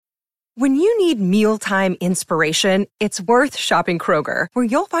When you need mealtime inspiration, it's worth shopping Kroger, where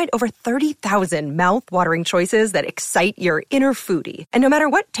you'll find over 30,000 mouth-watering choices that excite your inner foodie. And no matter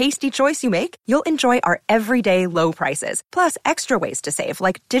what tasty choice you make, you'll enjoy our everyday low prices, plus extra ways to save,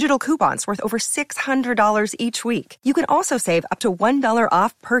 like digital coupons worth over $600 each week. You can also save up to $1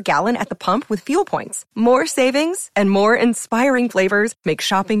 off per gallon at the pump with fuel points. More savings and more inspiring flavors make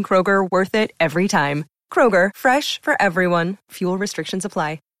shopping Kroger worth it every time. Kroger, fresh for everyone. Fuel restrictions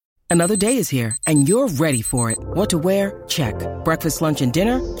apply. Another day is here, and you're ready for it. What to wear? Check. Breakfast, lunch, and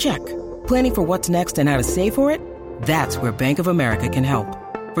dinner? Check. Planning for what's next and how to save for it? That's where Bank of America can help.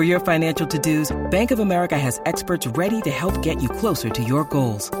 For your financial to-dos, Bank of America has experts ready to help get you closer to your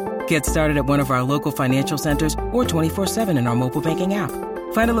goals. Get started at one of our local financial centers or 24/7 in our mobile banking app.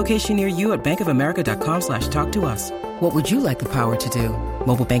 Find a location near you at bankofamerica.com/talktous. What would you like the power to do?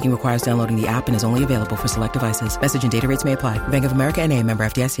 Mobile banking requires downloading the app and is only available for select devices. Message and data rates may apply. Bank of America N.A., member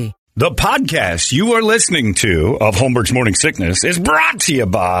FDIC. The podcast you are listening to of Holmberg's Morning Sickness is brought to you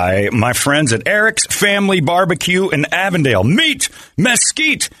by my friends at Eric's Family Barbecue in Avondale. Meet,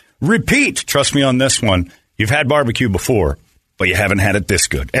 mesquite, repeat. Trust me on this one. You've had barbecue before, but you haven't had it this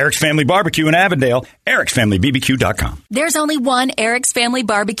good. Eric's Family Barbecue in Avondale, ericsfamilybbq.com. There's only one Eric's Family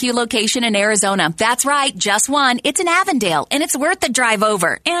Barbecue location in Arizona. That's right, just one. It's in Avondale, and it's worth the drive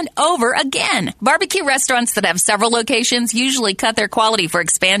over and over again. Barbecue restaurants that have several locations usually cut their quality for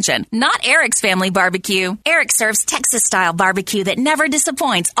expansion. Not Eric's Family Barbecue. Eric serves Texas-style barbecue that never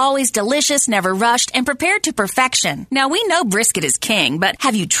disappoints, always delicious, never rushed, and prepared to perfection. Now, we know brisket is king, but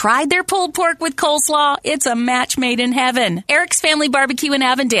have you tried their pulled pork with coleslaw? It's a match made in heaven. Eric's Family Barbecue in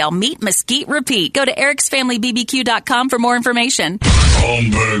Avondale. Meet, mesquite, repeat. Go to ericsfamilybbq.com for more information.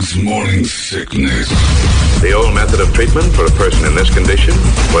 Holmberg's Morning Sickness. The old method of treatment for a person in this condition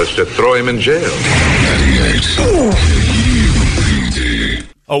was to throw him in jail. 98.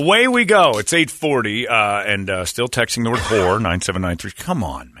 Away we go. It's 8:40, and still texting the word whore, 9793. Come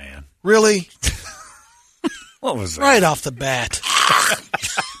on, man. Really? What was that? Right off the bat.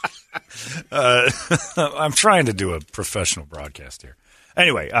 I'm trying to do a professional broadcast here.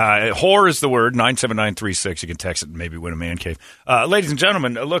 Anyway, whore is the word, 97936. You can text it and maybe win a man cave. Ladies and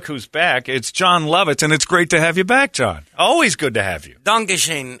gentlemen, look who's back. It's John Lovitz, and it's great to have you back, John. Always good to have you.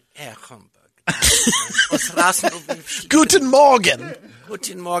 Dankeschön, Herr Homburg. Guten Morgen.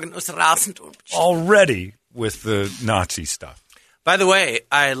 Guten Morgen, aus Rasen. Already with the Nazi stuff. By the way,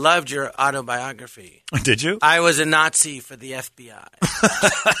 I loved your autobiography. Did you? I was a Nazi for the FBI.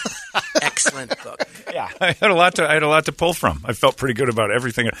 Excellent book. Yeah, I had a lot to pull from. I felt pretty good about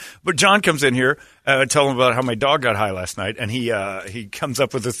everything. But John comes in here, tell him about how my dog got high last night, and he comes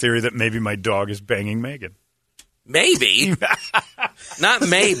up with a theory that maybe my dog is banging Megan. Maybe. Not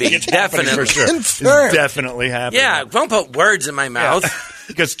maybe. It's definitely. for sure. It's definitely happening. Yeah, don't put words in my mouth. Yeah.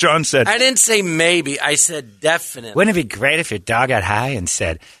 Because John said... I didn't say maybe. I said definitely. Wouldn't it be great if your dog got high and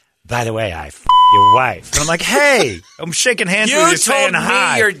said, by the way, I your wife? And I'm like, hey, I'm shaking hands with you saying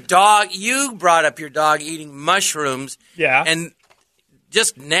hi. You brought up your dog eating mushrooms. Yeah. And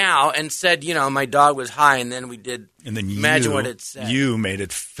just now and said, my dog was high, and then we did. And then imagine what it said. You made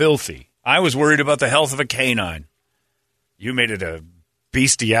it filthy. I was worried about the health of a canine. You made it a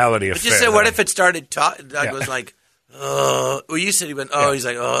bestiality affair. But you said, what if it started talking? Doug was like, well, you said he went, he's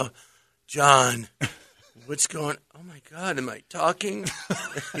like, John, what's going on? Oh, my God, am I talking?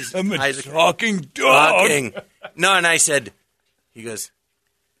 I'm a talking dog. Talking. No, and I said, I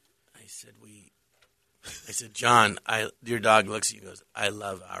said, John, your dog looks at you and goes, I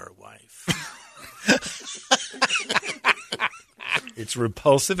love our wife. It's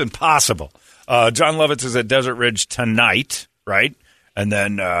repulsive and possible. John Lovitz is at Desert Ridge tonight, right? And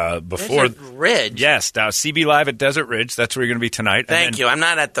then before Desert Ridge? Yes, now CB Live at Desert Ridge. That's where you're going to be tonight. Thank you. I'm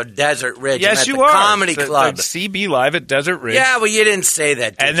not at the Desert Ridge. Yes, I'm at you the are. Comedy Club. CB Live at Desert Ridge. Yeah, well, you didn't say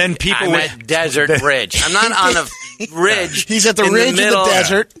that. And then people I'm at Desert Ridge. I'm not on a ridge. He's at the ridge in the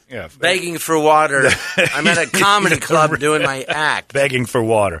desert. Yeah. Begging for water. I'm at a comedy club doing my act. Begging for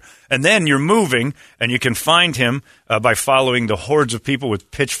water. And then you're moving, and you can find him by following the hordes of people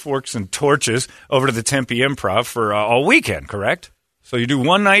with pitchforks and torches over to the Tempe Improv for all weekend, correct? So you do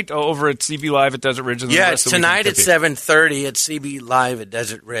one night over at CB Live at Desert Ridge. And yes, tonight at 7:30 at CB Live at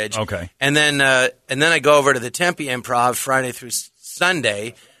Desert Ridge. Okay. And then I go over to the Tempe Improv Friday through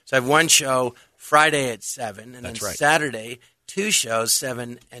Sunday. So I have one show Friday at 7, and then Saturday 2 shows,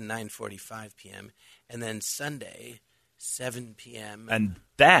 7 and 9:45 p.m., and then Sunday 7 p.m. And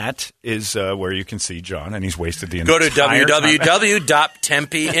that is where you can see John, and he's wasted the Go entire to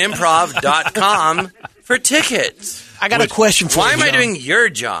www.tempeimprov.com for tickets. I got a question for you. Why am I doing your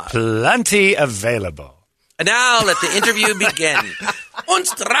job? Plenty available. And now let the interview begin.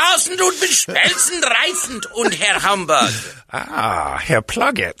 uns draußen tut beschmelzen reißend und Herr Hamburg. Ah, Herr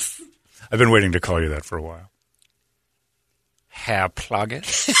Pluggett. I've been waiting to call you that for a while. Herr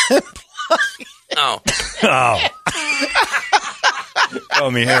Pluggett? Oh. Oh.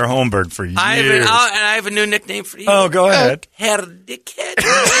 Call me Herr Holmberg for years. I have a new nickname for you. Oh, go ahead. Herr Dickhead.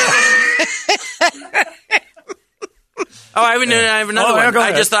 I have another one. Go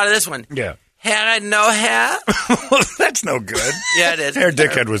ahead. I just thought of this one. Yeah. Hair and no hair. That's no good. Yeah, it is. Herr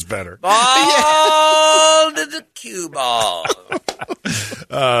Dickhead was better. Ball to the cue ball.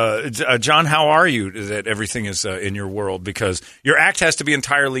 John, how are you that everything is in your world? Because your act has to be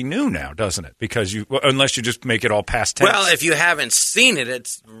entirely new now, doesn't it? Because unless you just make it all past tense. Well, if you haven't seen it,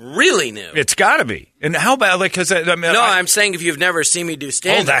 it's really new. It's got to be. And how about, like, because I'm saying if you've never seen me do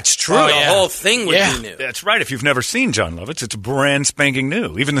stand-up. Oh, that's true. The whole thing would be new. That's right. If you've never seen John Lovitz, it's brand spanking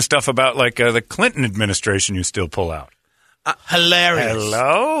new. Even the stuff about, like, the Clinton administration you still pull out. Hilarious.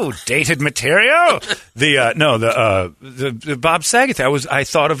 Hello, dated material. The Bob Saget. I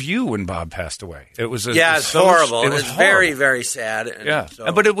thought of you when Bob passed away. It's horrible. It was very, very sad.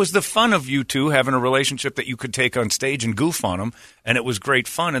 And but it was the fun of you two having a relationship that you could take on stage and goof on them, and it was great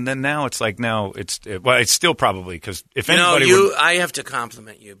fun. And then now it's like it's still probably because if anybody, I have to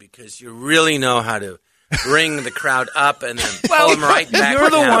compliment you because you really know how to bring the crowd up and then pull them right back You're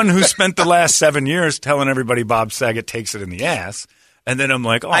the down. one who spent the last 7 years telling everybody Bob Saget takes it in the ass, and then I'm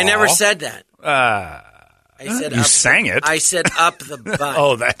like, oh, I never said that. I said you sang it. I said up the butt.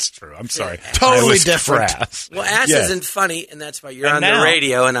 Oh, that's trous. I'm sorry. Totally different. Crass. Well, ass isn't funny, and that's why you're on the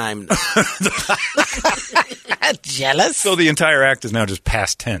radio and I'm not. Jealous? So the entire act is now just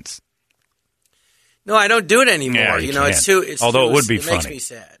past tense. No, I don't do it anymore. Yeah, it's too. Although it would be it funny. Makes me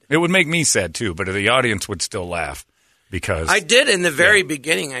sad. It would make me sad too, but the audience would still laugh because I did in the very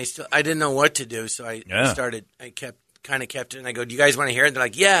beginning. I didn't know what to do, so I started. I kept it, and I go, "Do you guys want to hear it?" They're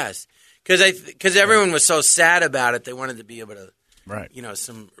like, "Yes," because everyone was so sad about it. They wanted to be able to,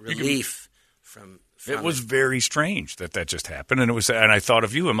 some relief from. It was very strange that just happened, and I thought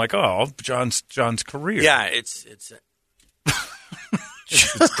of you. I'm like, oh, John's career. Yeah, it's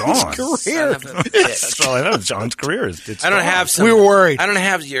gone. Career. That's all I know. John's career is. I don't have some. We were worried. I don't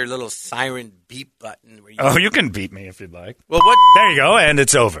have your little siren beep button. Where you can beat me if you'd like. Well, what? There you go, and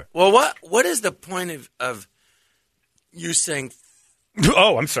it's over. Well, what is the point of you saying?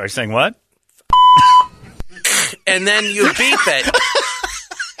 Oh, I'm sorry. Saying what? And then you beep it.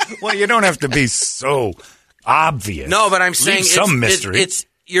 Well, you don't have to be so obvious. No, but I'm saying some mystery.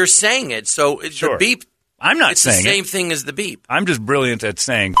 You're saying it, so the beep. I'm not saying it's the same thing as the beep. I'm just brilliant at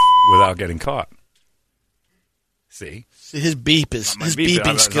saying without getting caught. See, his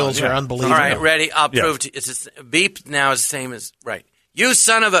beeping skills are unbelievable. All right, ready? I'll prove to you. It's beep now is the same as right. You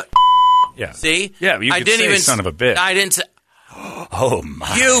son of a. Yeah. See? Yeah, you could say son of a bitch. I didn't say. Oh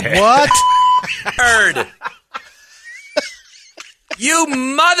my! You what? Bird. You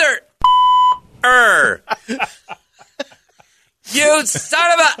mother. You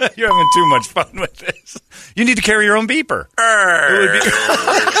son of a. You're having too much fun with this. You need to carry your own beeper.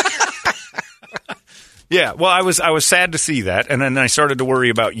 Yeah, well, I was sad to see that, and then I started to worry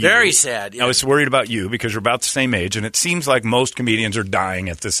about you. Very sad. Yeah. I was worried about you because you're about the same age, and it seems like most comedians are dying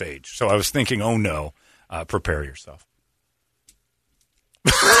at this age. So I was thinking, oh no, prepare yourself.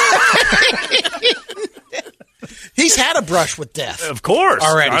 He's had a brush with death, of course.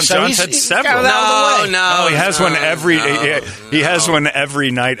 Already, John's had several. No, he has one every. He has one every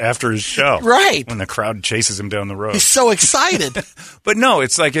night after his show. Right when the crowd chases him down the road, he's so excited. But no,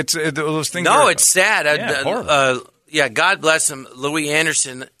 it's like those things. No, it's sad. Yeah, God bless him, Louis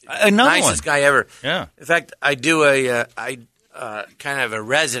Anderson, nicest guy ever. Yeah. In fact, I do a kind of a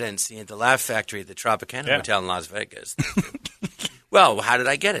residency at the Laugh Factory at the Tropicana Hotel in Las Vegas. Well, how did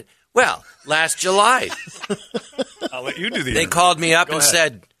I get it? Well, last July. I'll let you do the interview. They called me up and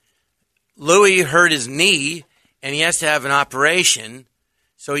said, Louis hurt his knee, and he has to have an operation,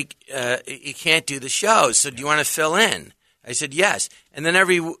 so he can't do the show. So do you want to fill in? I said, yes. And then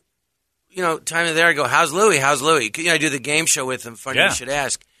every time of there, I go, how's Louis? How's Louis? I do the game show with him. Funny you should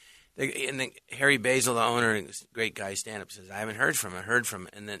ask. And then Harry Basil, the owner, great guy, stand-up, says, I haven't heard from him.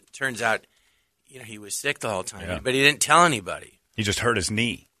 And then it turns out, he was sick the whole time, but he didn't tell anybody. He just hurt his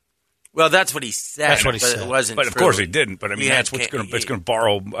knee. Well, that's what he said. That's what he said. It wasn't but of true. course he didn't. But I mean, that's what's going to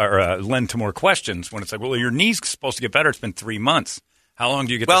borrow or lend to more questions when it's like, well, your knee's supposed to get better. It's been 3 months. How long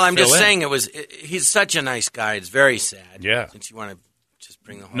do you get? Well, to I'm fill just in? saying he's such a nice guy. It's very sad. Yeah. Since you want to just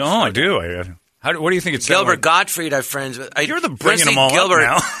bring the whole. No, story I do. What do you think it's Gilbert Gottfried? I'm friends with. You're the bringing them all Gilbert,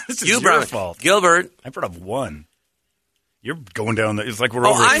 up now. This is your fault. Gilbert. I brought up one. You're going down the. It's like we're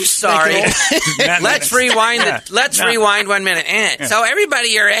Oh, over. I'm sorry. Let's rewind. Rewind 1 minute. So everybody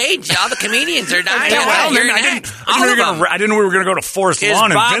your age, all the comedians are dying. I didn't know we were going to go to Forest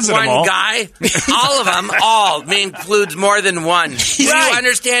Lawn and visit them all. One guy, all of them, includes more than one. Do you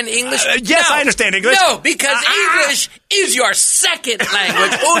understand English? Yes, no. I understand English. No, because English is your second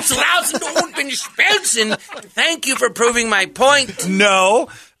language. Thank you for proving my point. No.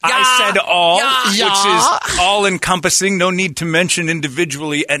 I said all, which is all-encompassing. No need to mention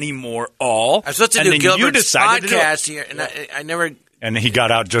individually anymore. All. I'm supposed to do Gilbert's podcast here, and I never... And he got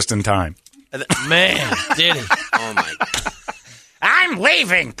out just in time. Man, did he? Oh, my God. I'm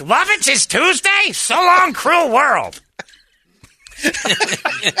leaving. Lovitz is Tuesday? So long, cruel world.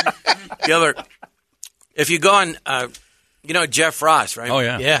 Gilbert, if you go on, Jeff Ross, right? Oh,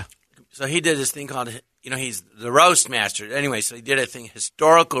 yeah. Yeah. So he did this thing called... he's the roast master. Anyway, so he did a thing,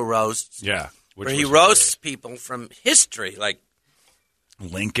 historical roasts. Yeah. Where he roasts people from history, like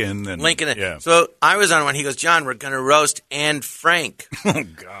Lincoln. Yeah. So I was on one. He goes, John, we're going to roast Anne Frank. Oh,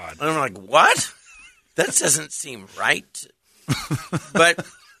 God. And I'm like, what? That doesn't seem right. But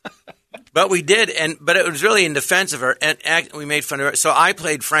we did, but it was really in defense of her, and we made fun of her. So I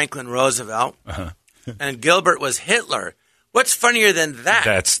played Franklin Roosevelt, and Gilbert was Hitler. What's funnier than that?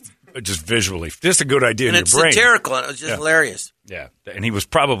 That's... just visually. This is a good idea in your brain. And it's satirical. It was just hilarious. Yeah. And he was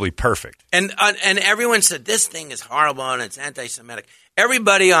probably perfect. And everyone said, this thing is horrible and it's anti-Semitic.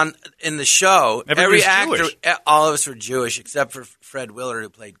 Everybody in the show, every actor, Jewish. all of us were Jewish except for Fred Willard, who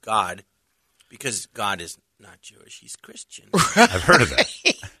played God, because God is not Jewish. He's Christian. I've heard of that.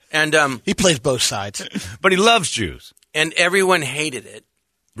 And he plays both sides. But he loves Jews. And everyone hated it.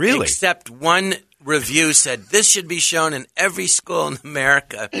 Really? Except one review said, this should be shown in every school in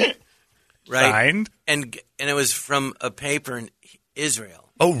America. Right? Signed? And it was from a paper in Israel.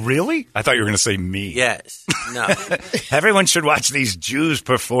 Oh, really? I thought you were going to say me. Yes. No. Everyone should watch these Jews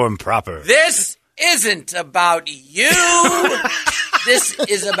perform proper. This isn't about you. This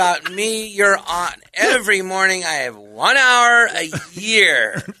is about me. You're on every morning. I have 1 hour a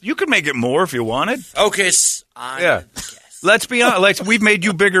year. You could make it more if you wanted. Focus on the guest. Let's be honest. We've made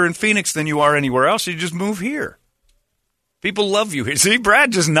you bigger in Phoenix than you are anywhere else. You just move here. People love you here. See,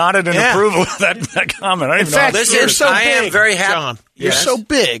 Brad just nodded in approval of that comment. I don't even know. Listen, you're so I big, am very happy. John. You're so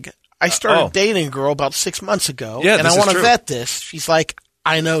big. I started dating a girl about 6 months ago, and I want to vet this. She's like,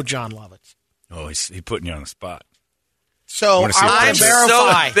 I know John Lovitz. Oh, he's putting you on the spot. So I'm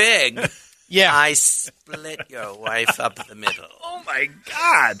verify. so big. Yeah. I split your wife up the middle. Oh, my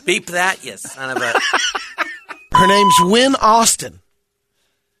God. Beep that, you son of a... Her name's Wynn Austin.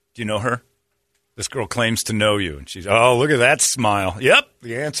 Do you know her? This girl claims to know you, and she's, oh, look at that smile. Yep,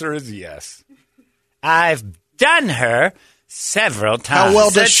 the answer is yes. I've done her several times. How well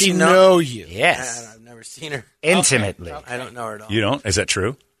does she know you? Yes. I've never seen her. Intimately. I don't know her at all. You don't? Is that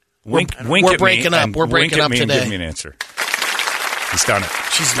true? Wink we're at breaking me up. and We're breaking wink at up me today. And give me an answer. He's done it.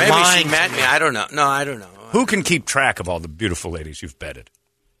 She's Maybe lying. she met me. I don't know. No, I don't know. Who can keep track of all the beautiful ladies you've bedded?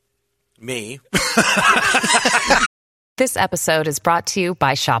 Me. This episode is brought to you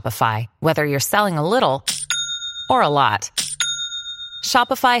by Shopify. Whether you're selling a little or a lot,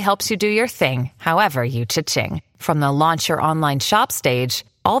 Shopify helps you do your thing, however you cha-ching. From the launch your online shop stage,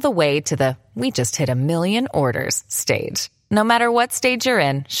 all the way to the we just hit 1 million orders stage. No matter what stage you're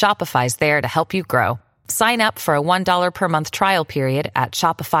in, Shopify's there to help you grow. Sign up for a $1 per month trial period at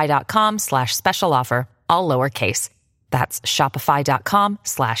shopify.com/special offer, all lowercase. That's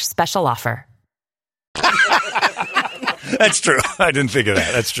shopify.com/special offer. That's true. I didn't think of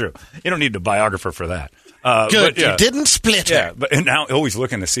that. That's true. You don't need a biographer for that. Good. You didn't split her. Yeah, but and now always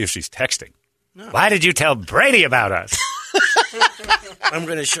looking to see if she's texting. No. Why did you tell Brady about us? I'm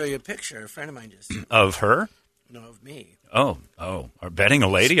going to show you a picture. A friend of mine just of her. No, of me. Oh, are betting a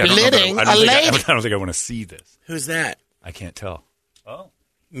lady? Splitting I don't think I want to see this. Who's that? I can't tell. Oh,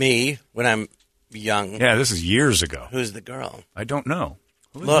 me when I'm young. Yeah, this is years ago. Who's the girl? I don't know.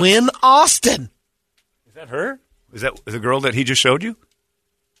 Wynn Austin. Is that her? Is that the girl that he just showed you?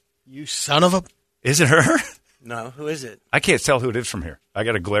 You son of a... Is it her? No, who is it? I can't tell who it is from here. I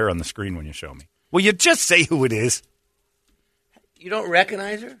got a glare on the screen when you show me. Will you just say who it is? You don't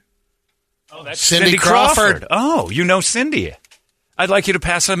recognize her? Oh, that's Cindy Crawford. Oh, you know Cindy. I'd like you to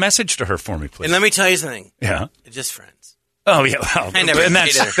pass a message to her for me, please. And let me tell you something. Yeah? Just friends. Oh, yeah. Well, I never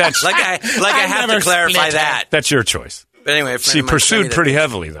dated her. That's like I have to clarify that. That's your choice. But anyway, she pursued pretty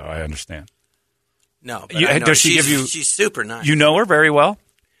heavily, though, I understand. No, but I know does she give you? She's super nice. You know her very well.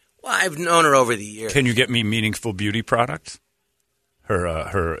 Well, I've known her over the years. Can you get me Meaningful Beauty products?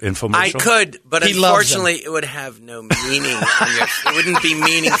 her infomercial? I could, but unfortunately, it would have no meaning. It wouldn't be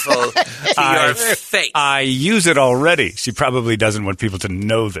meaningful to your face. I use it already. She probably doesn't want people to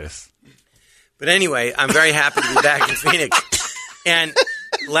know this. But anyway, I'm very happy to be back in Phoenix. And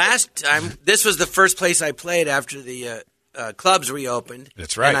last time, this was the first place I played after the clubs reopened.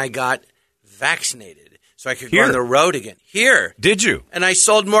 That's right. And I got vaccinated. So I could go on the road again. Here. Did you? And I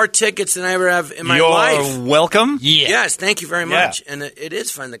sold more tickets than I ever have in my life. You're welcome. Yeah. Yes, thank you very much. And it is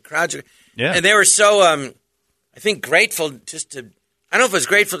fun. The crowds are... Yeah. And they were so, I think, grateful just to... I don't know if it was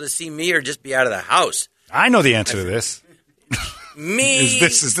grateful to see me or just be out of the house. I know the answer to this. Me?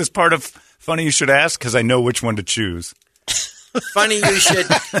 Is this part of Funny You Should Ask? Because I know which one to choose. Funny You Should...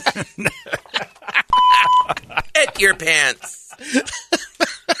 Hit your pants.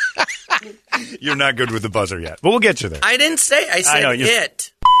 You're not good with the buzzer yet, but we'll get you there. I didn't say. I said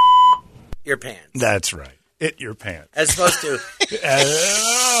it. Your pants. That's right. It your pants. As opposed to.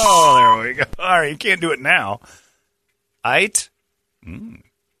 Oh, there we go. All right, you can't do it now. Perhaps.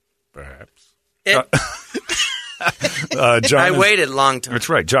 John I waited a long time. That's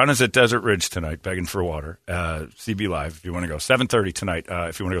right. John is at Desert Ridge tonight, begging for water. CB Live, if you want to go. 7:30 tonight,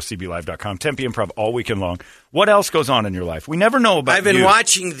 if you want to go, cblive.com. Tempe Improv all weekend long. What else goes on in your life? We never know about I've been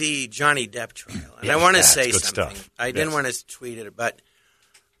watching the Johnny Depp trial, and I want to say something. Stuff. I didn't want to tweet it, but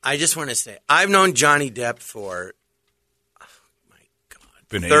I just want to say I've known Johnny Depp for,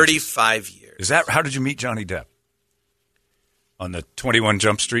 35 years. Is that how did you meet Johnny Depp? On the 21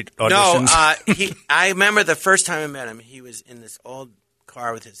 Jump Street auditions? No, I remember the first time I met him, he was in this old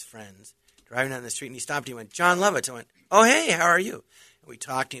car with his friends, driving down the street, and he stopped and he went, John Lovitz. I went, oh, hey, how are you? And we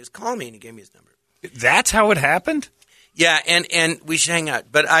talked, and he was calling me, and he gave me his number. That's how it happened? Yeah, and we should hang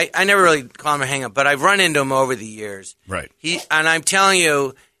out. But I never really call him a hang out, but I've run into him over the years. Right. And I'm telling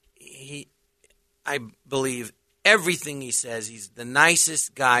you, I believe everything he says. He's the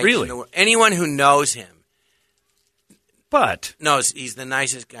nicest guy in the world. Anyone who knows him. But he's the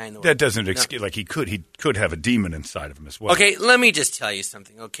nicest guy in the world. That doesn't excuse he could have a demon inside of him as well. Okay, let me just tell you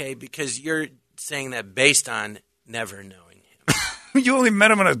something, okay? Because you're saying that based on never knowing him. You only met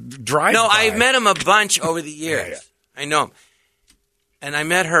him on a drive-by. No, I've met him a bunch over the years. Yeah. I know him. And I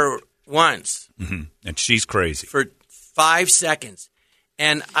met her once. Mm-hmm. And she's crazy. For 5 seconds.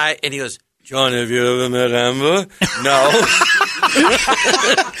 And he goes, John, have you ever met Amber? No.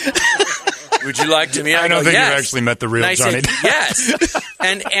 Would you like to meet? I don't think you've actually met the real Johnny. Yes,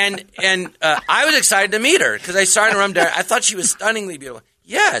 and I was excited to meet her because I saw her in a room there. I thought she was stunningly beautiful.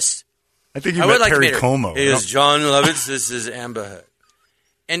 Yes, I think you met Perry Como. It is John Lovitz. This is Amber Heard.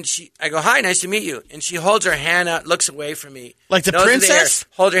 And I go, hi, nice to meet you. And she holds her hand out, looks away from me, like the princess.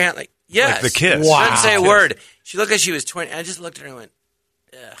 Hold her hand, like yes, like the kiss. Wow. She didn't say a word. She looked like she was 20. I just looked at her and went,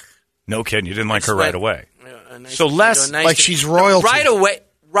 ugh. No kidding, you didn't like her right away. Nice so less like she's royalty.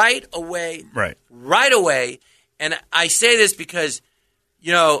 Right away. And I say this because,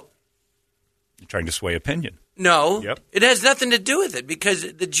 you're trying to sway opinion. No. Yep. It has nothing to do with it because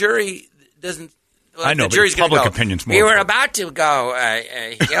the jury doesn't. I know, the jury's but public go, opinion's more. We were about to go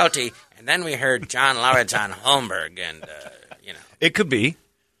guilty, and then we heard John Lovitz on Holmberg, and, It could be.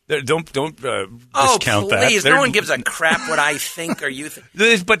 Don't discount that. Please, no one gives a crap what I think or you think.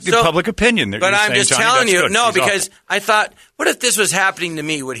 But the public opinion. But I'm just telling you, because I thought, what if this was happening to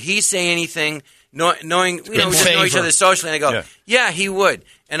me? Would he say anything, knowing we don't know each other socially? And I go, yeah, he would.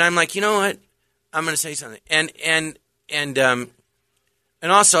 And I'm like, you know what? I'm going to say something. And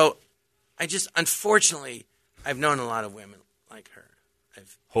also, I just, unfortunately, I've known a lot of women like her.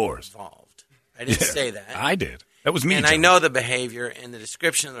 I've evolved. I didn't say that. I did. That was me. And I know the behavior and the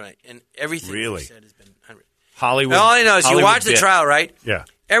description and everything you said has been unreal. Hollywood. All I know is you watch the trial, right? Yeah.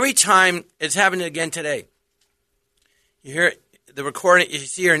 Every time, it's happening again today. You hear the recording, you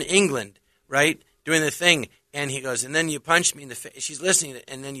see her in England, right, doing the thing, and he goes, and then you punch me in the face. She's listening,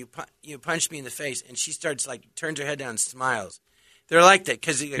 and then you punch me in the face, and she starts, turns her head down and smiles. They're like that,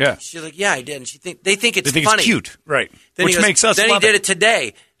 because she's like, yeah, I did, and they think it's funny. It's cute, right, then which makes us Then love he did it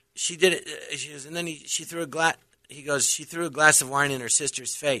today. She did it, and then she threw a glass. He goes, she threw a glass of wine in her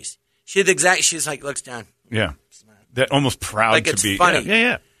sister's face. She did she's like, looks down. Yeah. That almost proud like to it's be. funny.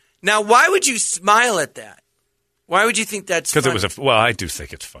 Yeah. Now, why would you smile at that? Why would you think that's funny? Because I do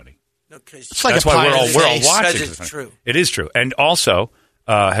think it's funny. No, it's like that's why we're all watching. Because it's true. It is true. And also,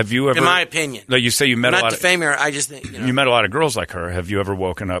 have you ever... In my opinion. Like you say you met a lot of... Not defame her, I just think... You met a lot of girls like her. Have you ever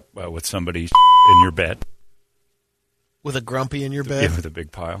woken up with somebody in your bed? With a grumpy in your bed? Yeah, with a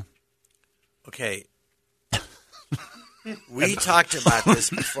big pile. Okay. We talked about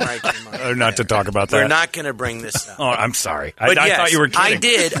this before I came on. Or not to talk about that. We're not going to bring this up. Oh, I'm sorry. But I thought you were kidding. I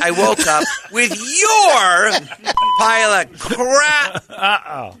did. I woke up with your pile of crap.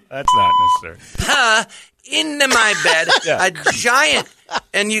 Uh-oh. That's not necessary. Into my bed. Yeah. A giant.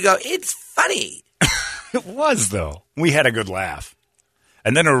 And you go, it's funny. It was, though. We had a good laugh.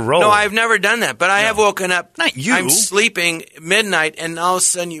 And then a roll. No, I've never done that. But I have woken up. Not you. I'm sleeping midnight, and all of a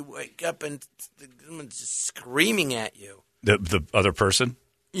sudden you wake up and someone's just screaming at you. The other person?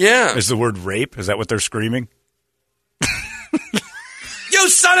 Yeah. Is the word rape? Is that what they're screaming? You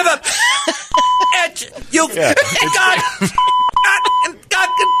son of a... You... Yeah.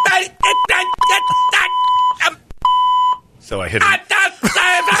 So I hit him.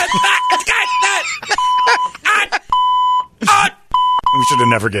 We should have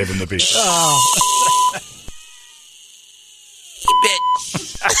never gave him the beat. Oh. Bitch.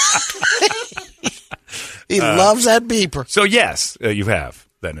 He loves that beeper. So, yes, you have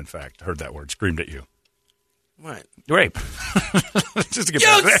then, in fact, heard that word screamed at you. What? Rape. Just to get You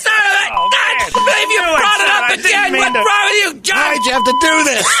back son of there. a... I can't believe you brought it up again. What's wrong with you, John? Why'd you have to do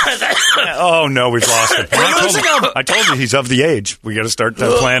this? Oh, no, we've lost him. I told you he's of the age. We got to start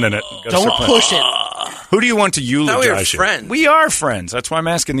planning it. Don't push it. Who do you want to eulogize we were you? friends. We are friends. That's why I'm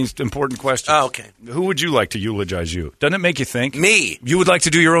asking these important questions. Oh, okay. Who would you like to eulogize you? Doesn't it make you think? Me. You would like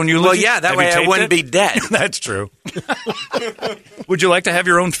to do your own eulogy? Well, yeah, that way I wouldn't be dead. That's true. Would you like to have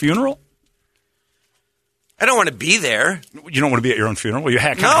your own funeral? I don't want to be there. You don't want to be at your own funeral? Well, you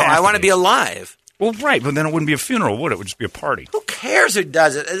No, I want to be alive. Well, right, but then it wouldn't be a funeral, would it? It would just be a party. Who cares who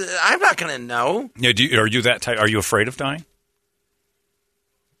does it? I'm not going to know. Yeah, are you that type? Are you afraid of dying?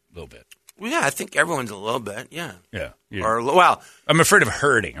 A little bit. Well, yeah, I think everyone's a little bit, yeah. Yeah. Or, well. I'm afraid of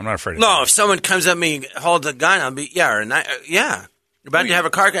hurting. I'm not afraid of No, dying. if someone comes up to me and holds a gun, I'll be, yeah. You're about to have a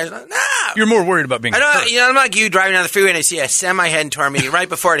car crash. No. You're more worried about being hurt. I'm like you driving down the freeway and I see a semi heading toward me. Right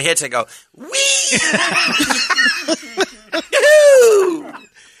before it hits, I go, wee!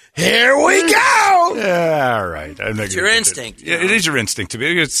 Here we go! Yeah, all right. It's your instinct. Yeah, it is your instinct to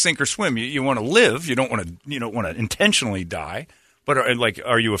be. It's sink or swim. You want to live. You don't want to intentionally die. But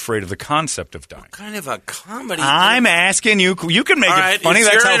are you afraid of the concept of dying? What kind of a comedy? I'm asking you. You can make it funny.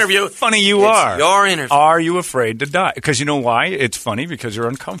 That's how interview. Funny you are. Your interview. Are you afraid to die? Because you know why? It's funny because you're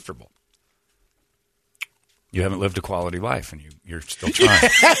uncomfortable. You haven't lived a quality life, and you're still trying.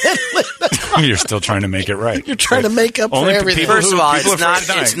 You're still trying to make it right. You're trying to make up for everything. First of all,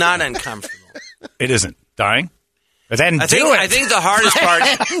 it's not uncomfortable. It isn't. Dying? I think the hardest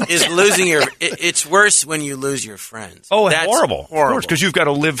part is losing your... It's worse when you lose your friends. Oh, that's horrible. Of course, because you've got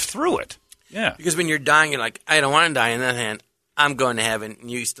to live through it. Yeah. Because when you're dying, you're like, I don't want to die. On the other hand, I'm going to heaven, and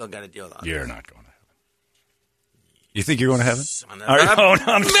you still got to deal with that. You're not going to heaven. You think you're going to heaven? Son of a...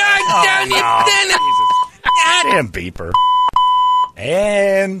 Damn beeper.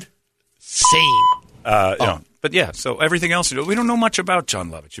 And scene. But yeah, so everything else, we don't know much about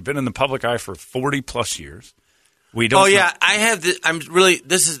Jon Lovitz. You've been in the public eye for 40 plus years. We don't. Oh yeah, I have.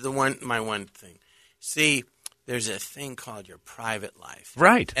 This is my one thing. See, there's a thing called your private life,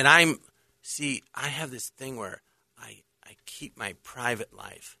 right? And I have this thing where I keep my private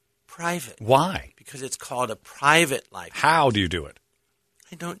life private. Why? Because it's called a private life. How do you do it?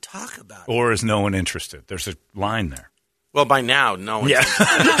 I don't talk about it. Or is no one interested? There's a line there. Well, by now, no one. Yeah.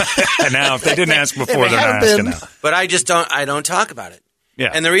 And now, if they didn't ask before, they're not asking now. But I just don't. I don't talk about it.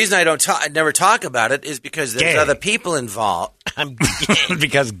 Yeah. And the reason I never talk about it is because there's other people involved. I'm gay.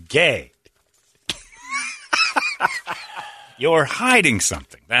 Because gay. You're hiding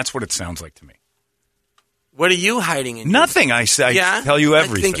something. That's what it sounds like to me. What are you hiding in? Nothing. I tell you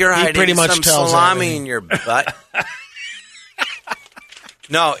everything. I think you're hiding pretty much some tells salami everything. in your butt.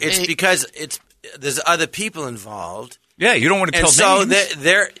 No, it's because there's other people involved. Yeah, you don't want to tell names. And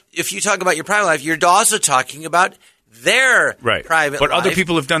so if you talk about your private life, you're also talking about their private life. But other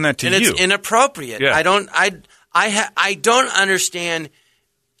people have done that to you. And it's inappropriate. Yeah. I don't understand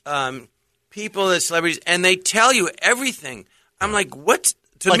people as celebrities, and they tell you everything. I'm like, what?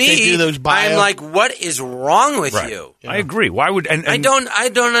 To me, they do those I'm like, what is wrong with you? Yeah. I agree. Why would and I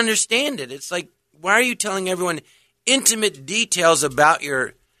don't understand it. It's like, why are you telling everyone intimate details about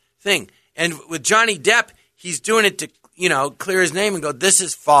your thing? And with Johnny Depp, he's doing it to clear his name and go, this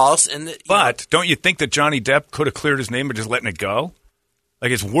is false. But don't you think that Johnny Depp could have cleared his name by just letting it go?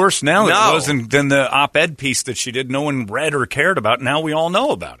 Like, it's worse now than it was than the op-ed piece that she did. No one read or cared about. Now we all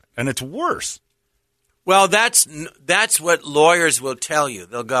know about it, and it's worse. Well, that's what lawyers will tell you.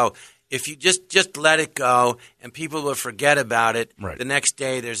 They'll go, if you just let it go, and people will forget about it. Right. The next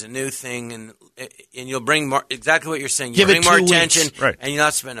day, there's a new thing, and you'll bring more. Exactly what you're saying. Give bring it more 2 attention, weeks. Right. And you'll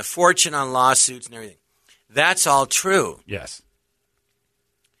have to spend a fortune on lawsuits and everything. That's all true. Yes.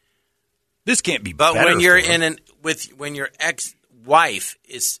 This can't be but better. But when you're when your ex-wife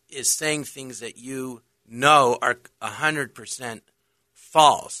is saying things that you know are 100%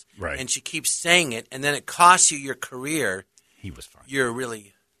 false, right? And she keeps saying it, and then it costs you your career. He was fine.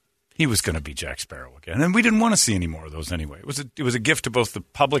 He was going to be Jack Sparrow again, and we didn't want to see any more of those anyway. It was a gift to both the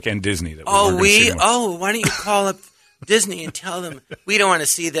public and Disney. That why don't you call up Disney and tell them we don't want to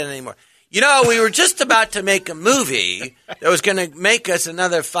see that anymore? You know, we were just about to make a movie that was going to make us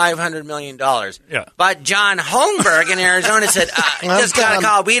another $500 million. Yeah. But John Holmberg in Arizona said, just got a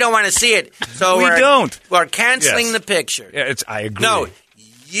call. We don't want to see it. So we're canceling the picture. Yeah, I agree. No,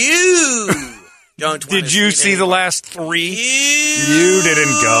 you don't want to see it. Did you see the last 3? You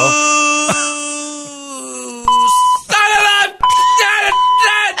didn't go.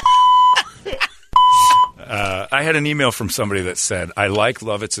 I had an email from somebody that said, I like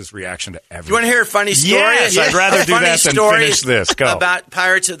Lovitz's reaction to everything. You want to hear a funny story? Yes, I'd rather do that than finish this. Go. About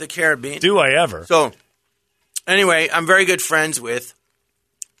Pirates of the Caribbean. Do I ever? So, anyway, I'm very good friends with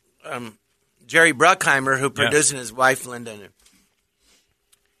Jerry Bruckheimer, who produced, and his wife, Linda.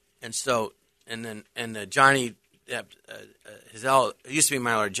 And so, and Johnny, it used to be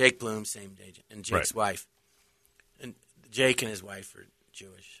my lord, Jake Bloom, same day, and Jake's wife. And Jake and his wife are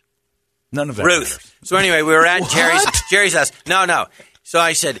Jewish. None of that Ruth. matters. So anyway, we were at Jerry's house. No. So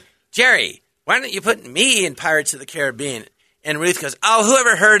I said, Jerry, why don't you put me in Pirates of the Caribbean? And Ruth goes, oh, who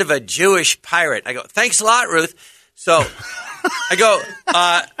ever heard of a Jewish pirate? I go, thanks a lot, Ruth. So I go,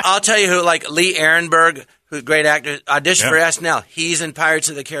 I'll tell you who, like Lee Ehrenberg, who's a great actor, auditioned for SNL. He's in Pirates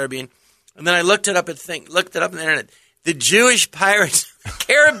of the Caribbean. And then I looked it up on the internet. The Jewish Pirates of the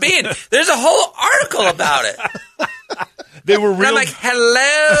Caribbean. There's a whole article about it. They were real. And I'm like,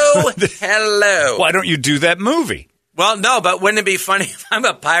 hello. Why don't you do that movie? Well, no, but wouldn't it be funny if I'm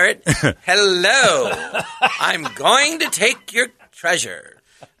a pirate? Hello. I'm going to take your treasure.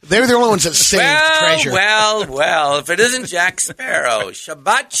 They're the only ones that saved treasure. Well, if it isn't Jack Sparrow,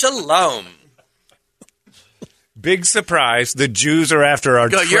 Shabbat Shalom. Big surprise. The Jews are after our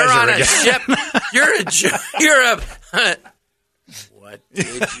treasure You're on again. A ship. You're a... What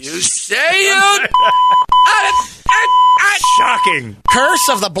did you say? Shocking. Curse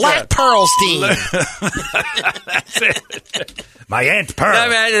of the Black Pearls team. That's it. My Aunt Pearl.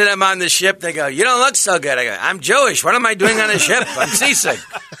 I'm on the ship. They go, you don't look so good. I go, I'm Jewish. What am I doing on a ship? I'm seasick.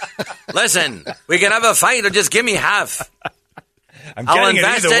 Listen, we can have a fight or just give me half. I'll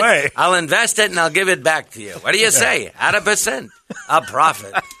invest it either way. I'll invest it and I'll give it back to you. What do you say? At a percent. A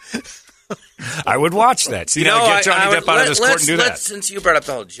profit. I would watch that. See, get Johnny Depp out of this court and do that. Since you brought up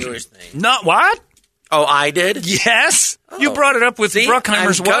the whole Jewish thing. Not what? Oh, I did? Yes. Oh. You brought it up with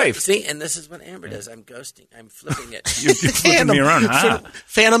Bruckheimer's wife. See, and this is what Amber does. I'm ghosting. I'm flipping it. You're flipping me around.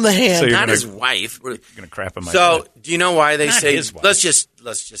 Fan the hand. So not his wife. You're going to crap on my So, do you know why they say... his wife. Let's just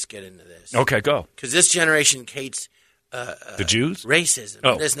get into this. Okay, go. Because this generation hates... the Jews? Racism.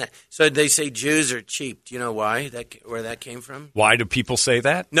 Oh. Isn't it? So they say Jews are cheap. Do you know why? Where that came from? Why do people say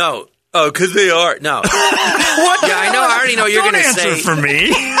that? No. Oh, because they are. No. What? Yeah, I know. I already know you're going to say. Don't answer for me.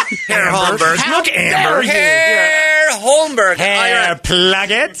 Herr Holmberg. Look, Amber. Herr Holmberg. Hair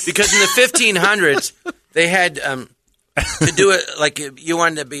plug it. Because in the 1500s, they had to do it like you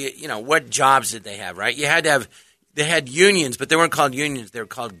wanted to be, what jobs did they have, right? You had to have, they had unions, but they weren't called unions. They were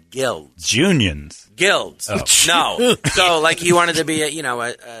called guilds. Unions. Guilds. Oh. No. So like you wanted to be,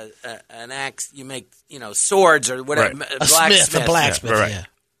 an axe, you make, swords or whatever. Right. A blacksmith, right. yeah.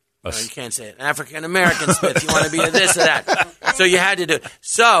 No, you can't say it. An African-American smith. You want to be a this or that. So you had to do it.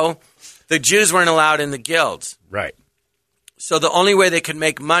 So the Jews weren't allowed in the guilds. Right. So the only way they could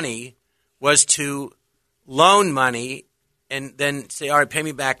make money was to loan money and then say, all right, pay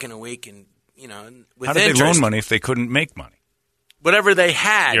me back in a week. And, with how did interest, they loan money if they couldn't make money? Whatever they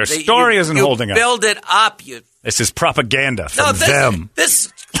had. Your story isn't holding up. Build it up. This is propaganda from them.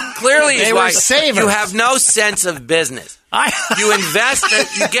 This clearly is why savers. You have no sense of business. You invest it,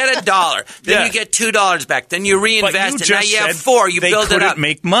 you get $1, then you get $2 back, then you reinvest it. Now you have $4. You build it up. They couldn't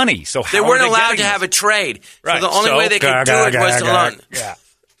make money, so how they weren't are they allowed to have a trade. Right. So the only way they could do it was to loan. Yeah.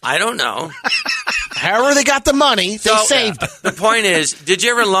 I don't know. However they got the money, they saved it. The point is, did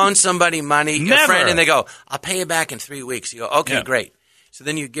you ever loan somebody money, Never. a friend, and they go, I'll pay you back in 3 weeks. You go, okay, great. So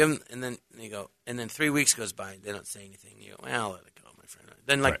then you give them, and then you go, and then 3 weeks goes by, and they don't say anything. You go, well, let it go, my friend.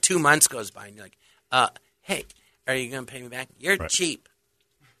 Then 2 months goes by, and you're like, hey, are you going to pay me back? You're cheap.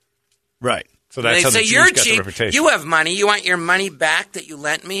 Right. So that's how the Jews got the reputation. You have money. You want your money back that you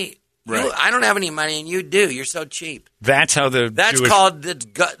lent me? Right. I don't have any money, and you do. You're so cheap. That's how the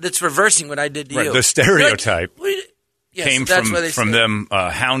that's reversing what I did to you. The stereotype yes, came from them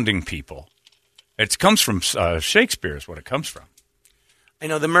hounding people It comes from Shakespeare is what it comes from. I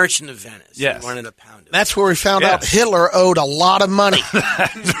know, The Merchant of Venice. Yes. He wanted a pound of That's where we found out Hitler owed a lot of money.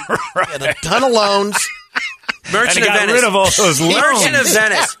 That's right. He had a ton of loans. Merchant of Venice. Rid of all those loans. Merchant of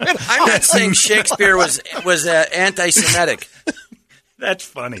Venice. I'm not saying Shakespeare was anti-Semitic. That's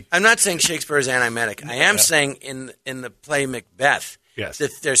funny. I'm not saying Shakespeare is anti-Semitic. I am saying in the play Macbeth, that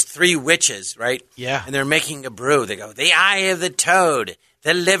there's 3 witches, right? Yeah. And they're making a brew. They go, the eye of the toad,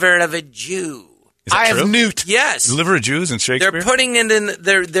 the liver of a Jew. Eye of Newt. Yes. The liver of Jews in Shakespeare? They're putting it in,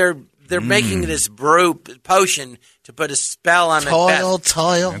 they're making this brew potion to put a spell on Macbeth.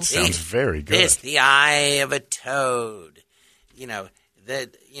 Toil. That sounds very good. This, the eye of a toad.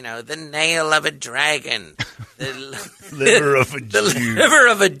 The nail of a dragon. The liver of a Jew. The liver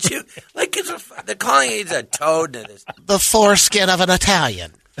of a Jew. Like, they're calling it a toad. The foreskin of an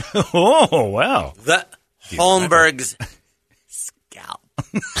Italian. Oh, wow. The Holmberg's scalp.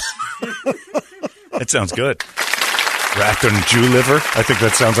 That sounds good. Wrapped in Jew liver. I think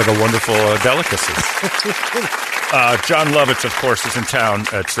that sounds like a wonderful delicacy. John Lovitz, of course, is in town.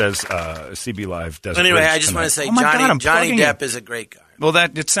 It says CB Live does. Anyway, I just want to say Johnny Depp is a great guy. Well,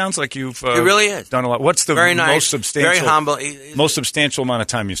 it sounds like you've he really is. done a lot. What's the very nice, most substantial, very humble, most substantial amount of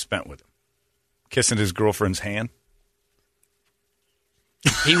time you spent with him? Kissing his girlfriend's hand?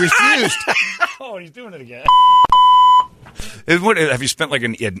 He refused. Oh, he's doing it again. Have you spent like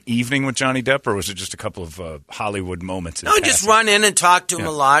an evening with Johnny Depp, or was it just a couple of Hollywood moments? No, just run in and talk to him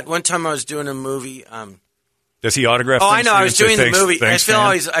a lot. One time I was doing a movie. Does he autograph? Oh, I know. I was doing the movie. Thanks,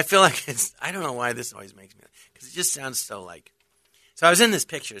 I feel like it's. I don't know why this always makes me, because it just sounds so like. So I was in this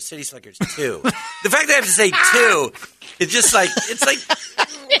picture, City Slickers 2. The fact that I have to say 2, it's just like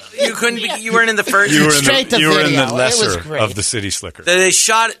you couldn't. You weren't in the first. You were in the lesser of the City Slickers. They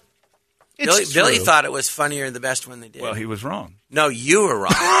shot it. Billy thought it was funnier the best one they did. Well, he was wrong. No, you were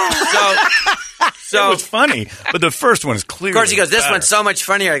wrong. So it was funny, but the first one is clearly. Of course, he goes, "This better. one's so much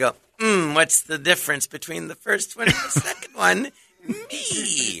funnier." I go, "What's the difference between the first one and the second one?"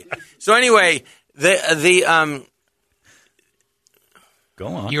 Me. So anyway, Go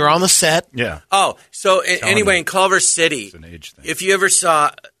on. You were on the set. Yeah. Oh, so anyway, in Culver City, it's an age thing. If you ever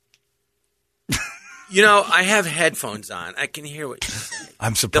saw. I have headphones on. I can hear what you're saying.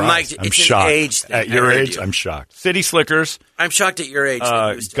 I'm surprised. I'm shocked. An age thing. At your age, I'm shocked. City Slickers. I'm shocked at your age.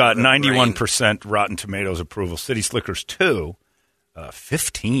 Got 91% Rotten Tomatoes approval. City Slickers 2,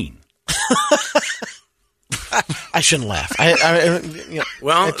 15. I shouldn't laugh.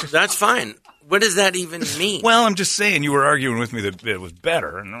 Well, that's fine. What does that even mean? Well, I'm just saying you were arguing with me that it was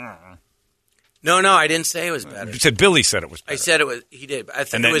better. No, I didn't say it was better. You said Billy said it was better. I said it was. He did. But I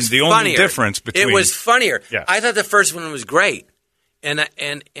think it was the funnier. Only difference between it was funnier. Yeah. I thought the first one was great, and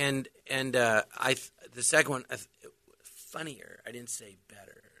the second one funnier. I didn't say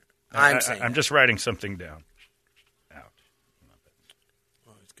better. I'm just writing something down. Out.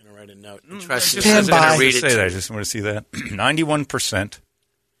 Oh, he's going to write a note. Trust me. Stand by. Read it. I just want to see that. 91%.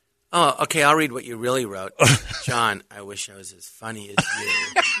 Oh, okay. I'll read what you really wrote. John, I wish I was as funny as you.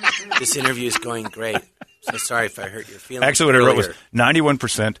 This interview is going great. So sorry if I hurt your feelings. Actually, what I wrote was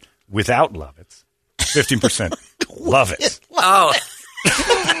 91% without Lovitz, 15% Lovitz. Oh.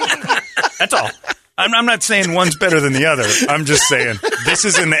 That's all. I'm not saying one's better than the other. I'm just saying this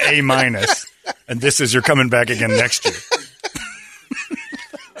is in the A-, and this is you're coming back again next year.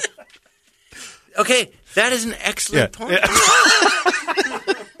 Okay, that is an excellent point.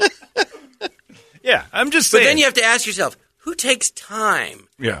 Yeah, I'm just saying. But then you have to ask yourself, who takes time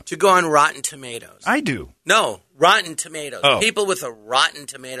to go on Rotten Tomatoes? I do. No, Rotten Tomatoes. Oh. People with a rotten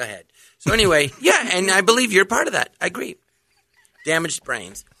tomato head. So anyway, and I believe you're part of that. I agree. Damaged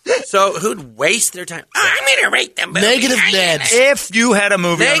brains. So who'd waste their time? I'm going to rate them. Negative Ned. If you had a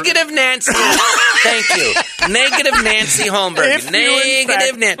movie. Negative Nancy. Thank you. Negative Nancy Holmberg. If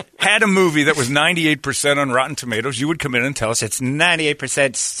Negative Nancy. Had a movie that was 98% on Rotten Tomatoes, you would come in and tell us it's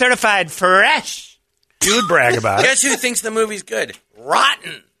 98% certified fresh. You would brag about it. Guess who thinks the movie's good?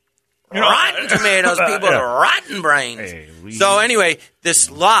 Rotten. Rotten Tomatoes. People with rotten brains. Hey, so anyway, this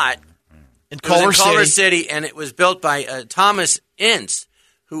lot in Culver City, and it was built by Thomas Ince,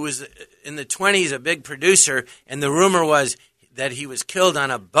 who was in the 20s a big producer, and the rumor was that he was killed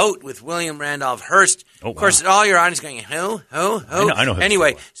on a boat with William Randolph Hearst. Of course, all your audience going, who? I know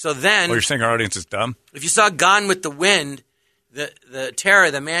anyway, so then... you're saying our audience is dumb? If you saw Gone with the Wind, the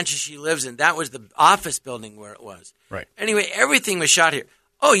Tara, the mansion she lives in, that was the office building where it was. Right. Anyway, everything was shot here.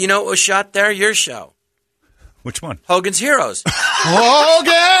 Oh, you know what was shot there? Your show. Which one? Hogan's Heroes.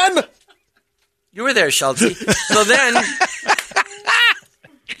 Hogan! You were there, Schulte. So then...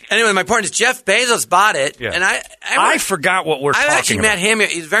 Anyway, my point is Jeff Bezos bought it, and I forgot what we're talking about. I actually met him.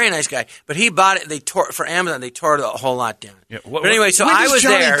 He's a very nice guy, but he bought it. They tore for Amazon. They tore the whole lot down. Yeah, but anyway, so I was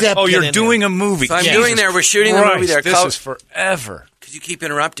there. Oh, you're doing a movie. So I'm doing there. We're shooting a movie there. This is forever. Because you keep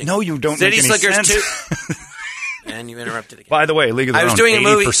interrupting. No, you don't. City make any Slickers sense. 2. And you interrupted again. By the way, League of Their Own,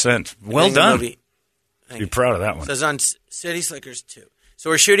 80%. Well done. Be proud of that one. So it's on City Slickers 2. So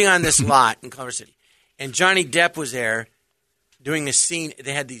we're shooting on this lot in Culver City. And Johnny Depp was there doing a scene.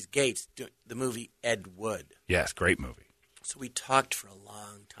 They had these gates, the movie Ed Wood. Yes, great movie. So we talked for a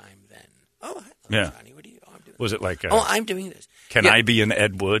long time then. Oh, hello, Johnny. What are you? Oh, I'm doing was it like I'm doing this. Can I be an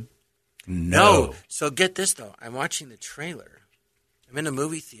Ed Wood? No. So get this, though. I'm watching the trailer. I'm in a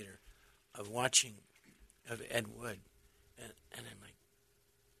movie theater of Ed Wood. And I'm like,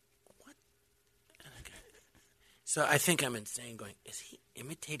 what? So I think I'm insane going, is he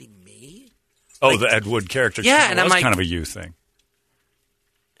imitating me? Oh, the Ed Wood character. Yeah, and I'm like, kind of a you thing.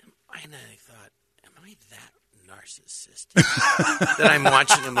 And I thought, am I that narcissistic that I'm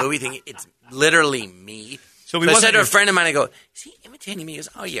watching a movie thinking it's literally me? So I said to a friend of mine, I go, is he imitating me? He goes,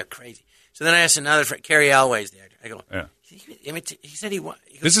 oh, you're crazy. So then I asked another friend, Carrie Elway's there. I go, he said he goes,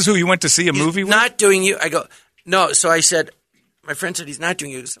 this is who you went to see a movie with? Not doing you. I go, no. So I said, my friend said he's not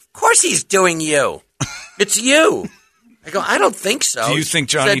doing you. He goes, of course he's doing you. It's you. I go, I don't think so. Do you think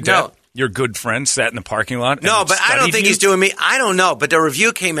Johnny Depp, your good friend, sat in the parking lot? No, but I don't think he's doing me. I don't know. But the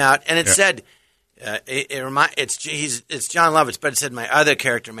review came out and it said it's John Lovitz, but it said my other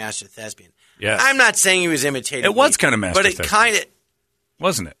character, Master Thespian. Yes. I'm not saying he was imitating. It was kind of Master Thespian, but it kind of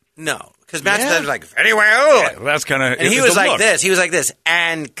wasn't it? No, because Master Thespian was like anyway. Oh, yeah, that's kind of. And he was like this. He was like this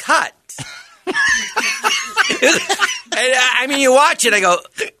and cut. And, I mean, you watch it. I go.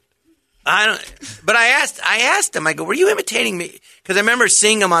 I don't. But I asked him. I go, were you imitating me? Because I remember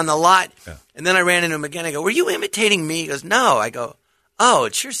seeing him on the lot, and then I ran into him again. I go, were you imitating me? He goes, no. I go, oh,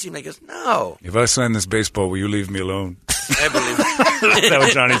 it sure seemed like. He goes, no. If I sign this baseball, will you leave me alone? I believe it. Is that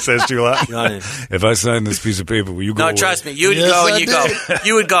what Johnny says to you a lot? Johnny. If I sign this piece of paper, will you go? No, trust me. You would go and you go.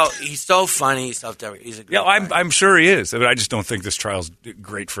 You would go. He's so funny. He's self-deprecating. He's a great guy. I'm sure he is. I just don't think this trial's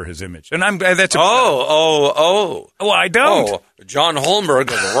great for his image. And that's. Oh. Well, I don't. Oh, John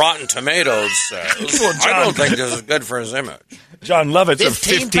Holmberg of Rotten Tomatoes says, I don't think this is good for his image. John Lovitz of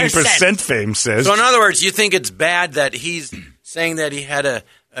 15% fame says. So in other words, you think it's bad that he's saying that he had a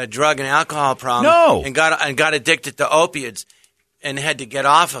drug and alcohol problem, no, and got addicted to opiates and had to get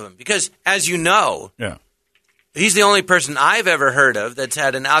off of them because, as you know, he's the only person I've ever heard of that's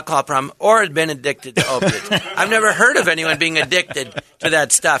had an alcohol problem or has been addicted to opiates. I've never heard of anyone being addicted to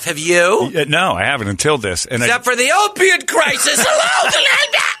that stuff. Have you? No, I haven't until this. And except for the opiate crisis.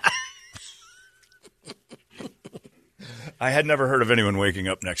 I had never heard of anyone waking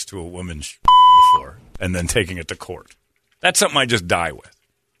up next to a woman's before and then taking it to court. That's something I just die with.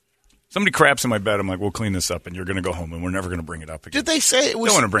 Somebody craps in my bed. I'm like, we'll clean this up, and you're going to go home, and we're never going to bring it up again. Did they say it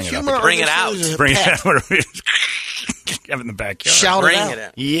was? Don't want to bring it up. Again. Bring it out. Bring it out. Have it in the backyard. Shout bring it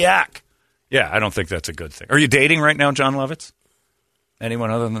out. Yuck. Yeah, I don't think that's a good thing. Are you dating right now, John Lovitz?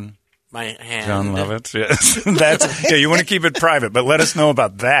 Anyone other than my hand? John Lovitz. Yes. You want to keep it private, but let us know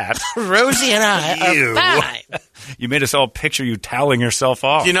about that. Rosie and I are fine. You made us all picture you toweling yourself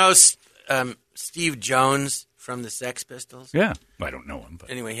off. You know Steve Jones from the Sex Pistols? Yeah. I don't know him.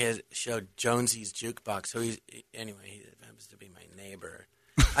 But. Anyway, he has showed Jonesy's Jukebox. So he happens to be my neighbor.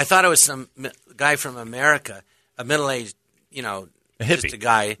 I thought it was some guy from America, a middle-aged, a hippie. Just a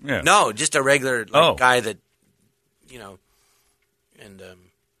guy. Yeah. No, just a regular guy that, and I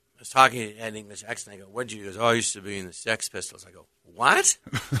was talking in English accent. I go, what'd you do? He goes, I used to be in the Sex Pistols. I go, what?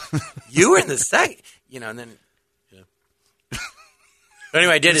 You were in the Sex? And then, But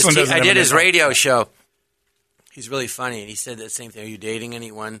anyway, I did his radio show. He's really funny, and he said the same thing. Are you dating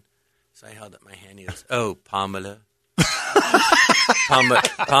anyone? So I held up my hand. He goes, oh, Pamela.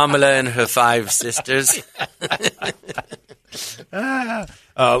 Pamela and her 5 sisters.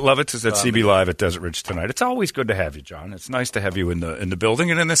 Lovitz is at CB Live at Desert Ridge tonight. It's always good to have you, John. It's nice to have you in the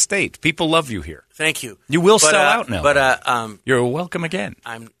building and in the state. People love you here. Thank you. You will sell out now. But you're welcome again.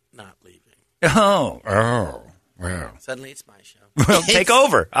 I'm not leaving. Oh, wow. Suddenly it's my show. Well, take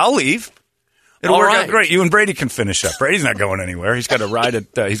over. I'll leave. It'll work out great. You and Brady can finish up. Brady's not going anywhere. He's got a ride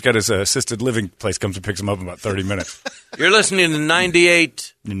at. He's got his assisted living place. Comes and picks him up in about 30 minutes. You're listening to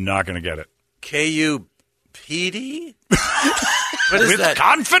 98. You're not going to get it. KUPD. What is With that?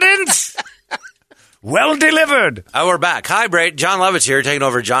 Confidence. Well delivered. We're back. Hi, Brady. John Lovitz here, taking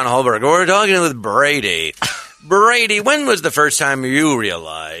over John Holberg. We're talking with Brady. Brady, when was the first time you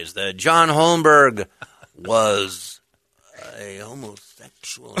realized that John Holberg was a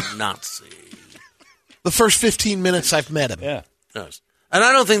homosexual Nazi? The first 15 minutes I've met him. Yeah. Yes. And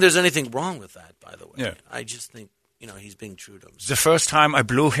I don't think there's anything wrong with that, by the way. Yeah. I just think, he's being true to himself. The first time I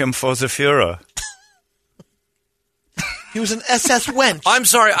blew him for the Führer. He was an SS wench. I'm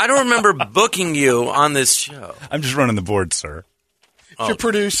sorry. I don't remember booking you on this show. I'm just running the board, sir. Your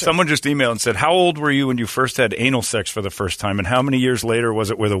producer. Someone just emailed and said, how old were you when you first had anal sex for the first time, and how many years later was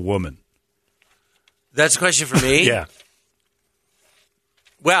it with a woman? That's a question for me? Yeah.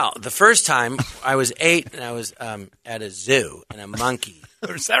 Well, the first time I was 8 and I was at a zoo and a monkey.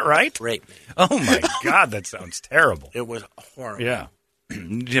 Is that right? Raped me. Oh, my God. That sounds terrible. It was horrible. Yeah.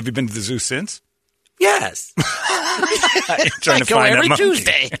 Have you been to the zoo since? Yes. Trying to find every that monkey.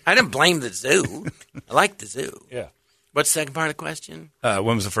 Tuesday. I didn't blame the zoo. I like the zoo. Yeah. What's the second part of the question?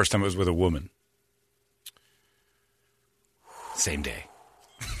 When was the first time it was with a woman? Same day.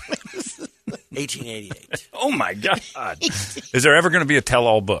 1888. Oh, my God. Is there ever going to be a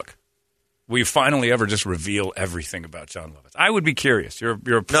tell-all book? Will you finally ever just reveal everything about Jon Lovitz? I would be curious. You're a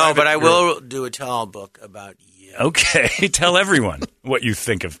private, no, but I will do a tell-all book about you. Okay. Tell everyone what you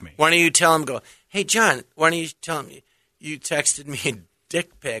think of me. Why don't you tell him, go, hey, John, why don't you tell him you texted me a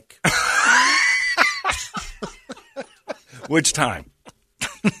dick pic? Which time?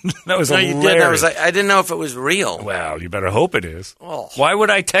 That was hilarious. You did. I didn't know if it was real. Well, you better hope it is. Oh. Why would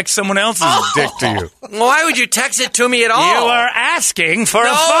I text someone else's dick to you? Well, why would you text it to me at all? You were asking for a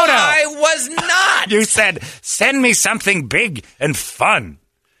photo. No, I was not. You said, send me something big and fun.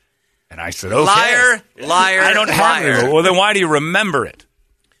 And I said, okay. Liar. I don't have it. Well, then why do you remember it?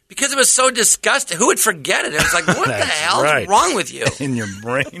 Because it was so disgusting. Who would forget it? It was like, what the hell is wrong with you? In your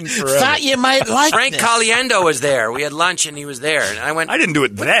brain forever. Thought you might like Frank this. Caliendo was there. We had lunch, and he was there. And I went. I didn't do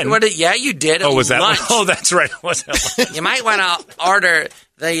it then. Yeah, you did. Oh, was that lunch? Oh, that's right. Was that lunch? You might want to order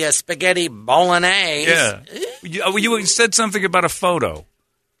the spaghetti bolognese. Yeah. You said something about a photo.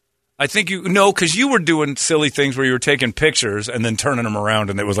 I think because you were doing silly things where you were taking pictures and then turning them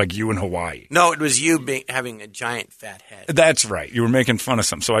around, and it was like you in Hawaii. No, it was you having a giant fat head. That's right. You were making fun of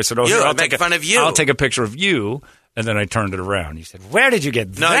something. So I said, I'll take fun of you. I'll take a picture of you. And then I turned it around. You said, where did you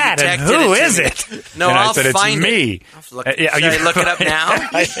get that? You and who is it? No, and I'll I said, find it's me. Should I look it up now?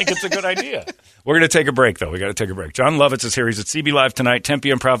 I think it's a good idea. We're going to take a break, though. We got to take a break. Jon Lovitz is here. He's at CB Live tonight, Tempe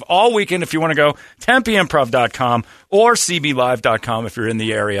Improv all weekend. If you want to go, TempeImprov.com or CBLive.com if you're in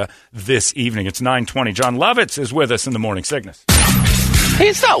the area this evening. It's 9:20. Jon Lovitz is with us in the Morning Sickness. Hey,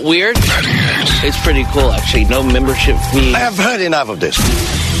 it's not weird. It's pretty cool, actually. No membership fee. I have heard enough of this.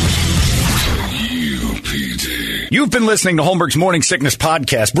 You've been listening to Holmberg's Morning Sickness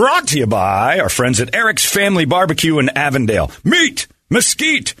Podcast, brought to you by our friends at Eric's Family Barbecue in Avondale. Meet,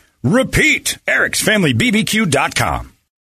 mesquite, repeat. Eric'sFamilyBBQ.com.